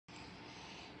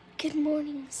Good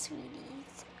morning,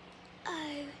 sweeties.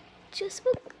 I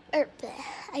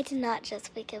did not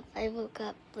just wake up. I woke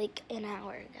up like an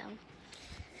hour ago.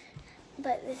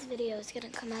 But this video is gonna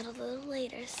come out a little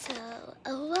later, so a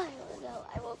while ago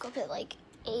I woke up at like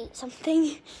 8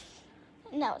 something.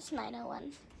 Now it's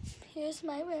 9:01. Here's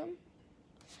my room.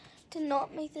 Did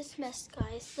not make this mess,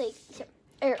 guys. Why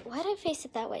did I face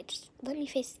it that way? Just let me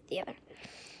face it the other.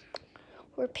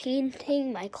 We're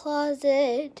painting my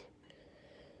closet.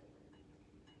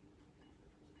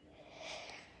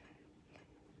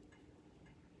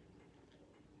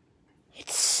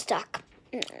 It's stuck.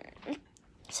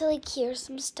 So here's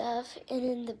some stuff, and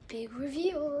then the big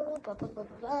review. Blah, blah, blah,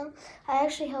 blah, blah. I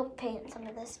actually helped paint some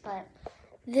of this, but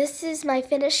this is my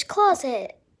finished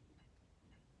closet.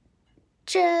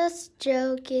 Just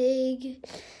joking.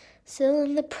 Still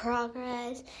in the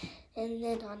progress. And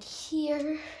then on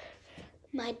here,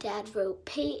 my dad wrote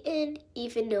Payton,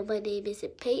 even though my name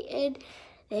isn't Payton.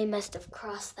 They must have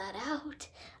crossed that out.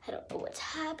 I don't know what's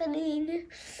happening.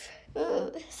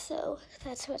 So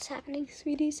that's what's happening,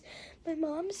 sweeties. My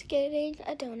mom's getting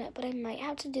a donut, but I might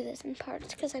have to do this in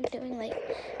parts because I'm doing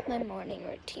my morning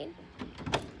routine.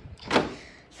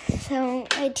 So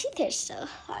my teeth are still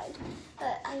hard,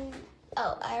 but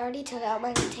I already took out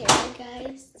my retainer,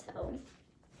 guys.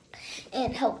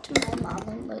 And helped my mom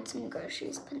unload some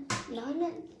groceries, but now I'm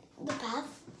in the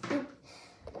bathroom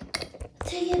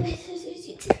to get my scissors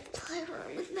to the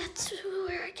playroom, and that's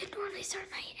where I can normally start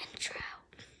my intro.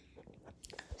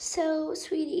 So,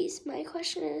 sweeties, my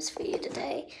question is for you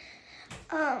today.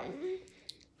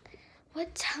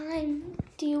 What time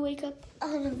do you wake up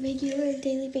on a regular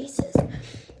daily basis?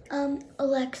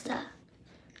 Alexa,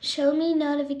 show me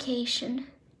notification.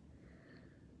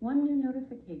 One new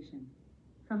notification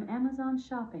from Amazon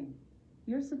Shopping.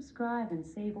 Your subscribe and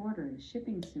save order is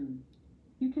shipping soon.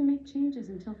 You can make changes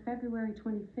until February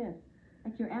 25th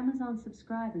at your Amazon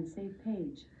subscribe and save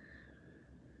page.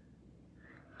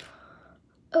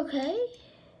 Okay.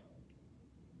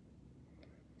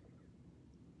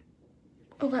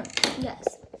 Okay,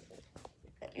 yes.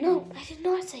 No, I did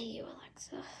not say you,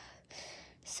 Alexa.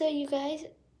 So you guys,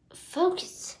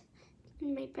 focus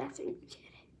in my bathroom.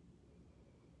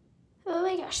 Oh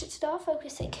my gosh, it's not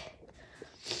focusing.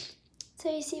 So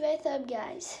you see my thumb,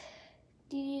 guys.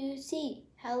 Do you see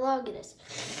how long it is?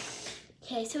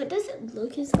 Okay, so it doesn't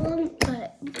look as long,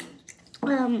 but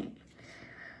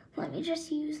let me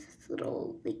just use this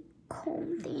little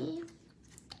comb thingy.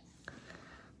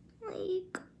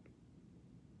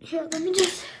 Here, let me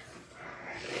just.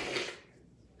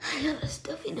 I got a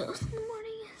stuffy nose in the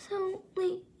morning, so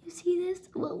you see this?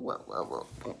 Whoa.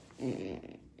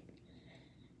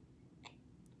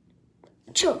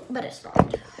 Choke, but it's not.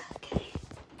 Okay.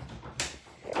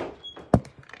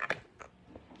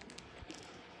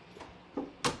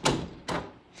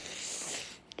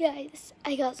 Guys,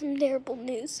 I got some terrible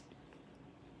news.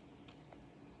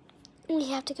 We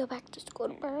have to go back to school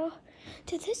tomorrow.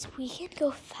 Did this weekend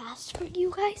go fast for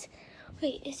you guys?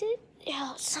 Wait, is it?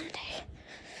 Yeah, it's Sunday.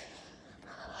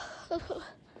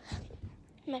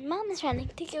 My mom is running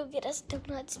to go get us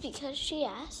donuts because she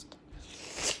asked.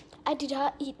 I do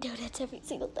not eat donuts every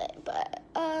single day, but,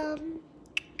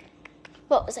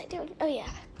 what was I doing? Oh, yeah.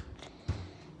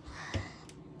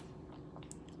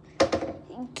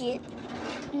 Get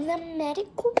the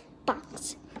medical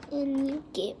box, and you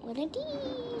get one of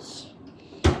these.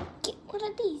 Get one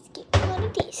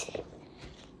of these.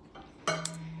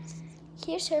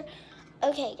 Here's her.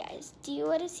 Okay, guys, do you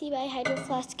want to see my Hydro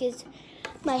Flask is,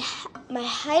 my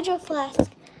Hydro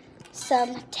Flask,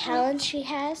 some talent she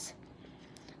has?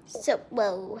 So,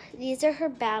 these are her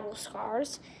battle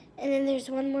scars. And then there's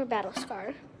one more battle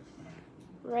scar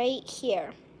right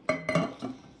here.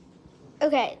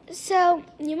 Okay, so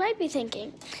you might be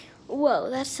thinking, whoa,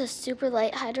 that's a super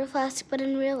light Hydro Flask, but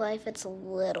in real life, it's a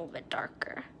little bit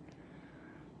darker.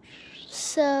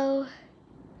 So,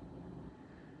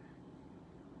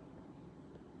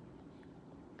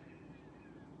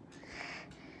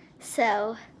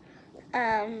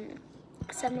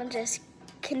 someone just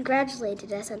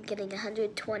congratulated us on getting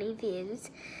 120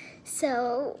 views.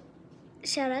 So,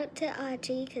 shout out to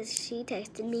Audrey because she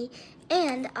texted me,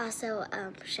 and also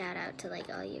shout out to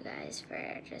all you guys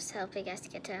for just helping us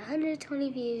get to 120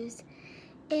 views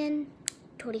and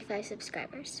 25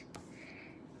 subscribers.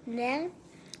 Now,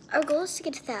 our goal is to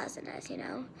get 1,000, as you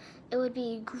know. It would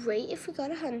be great if we got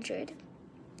 100,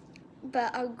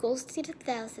 but our goal is to get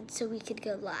 1,000 so we could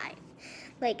go live.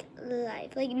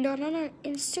 Not on our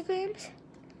Instagrams,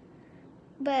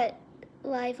 but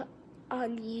live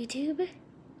on YouTube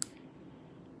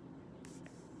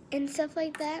and stuff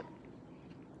like that.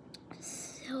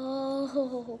 So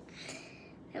Oh,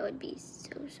 that would be so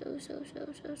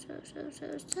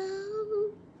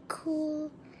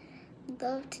cool.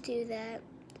 Love to do that.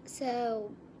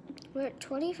 So we're at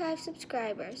 25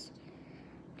 subscribers.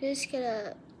 Just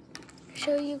gonna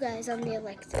show you guys on the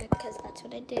Alexa because that's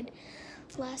what I did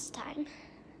last time.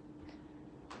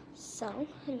 So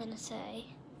I'm gonna say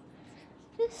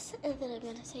this, and then I'm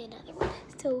gonna say another one.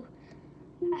 So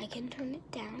I can turn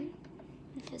it down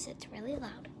because it's really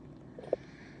loud.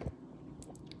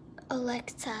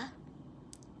 Alexa,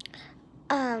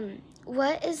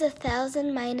 what is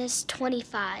 1,000 minus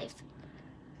 25?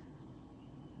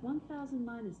 1,000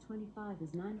 minus 25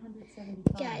 is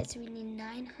 975. Guys, we need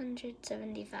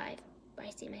 975. I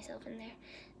see myself in there.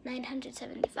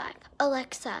 975.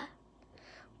 Alexa,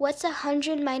 what's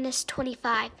 100 minus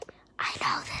 25? I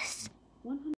know this.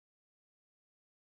 100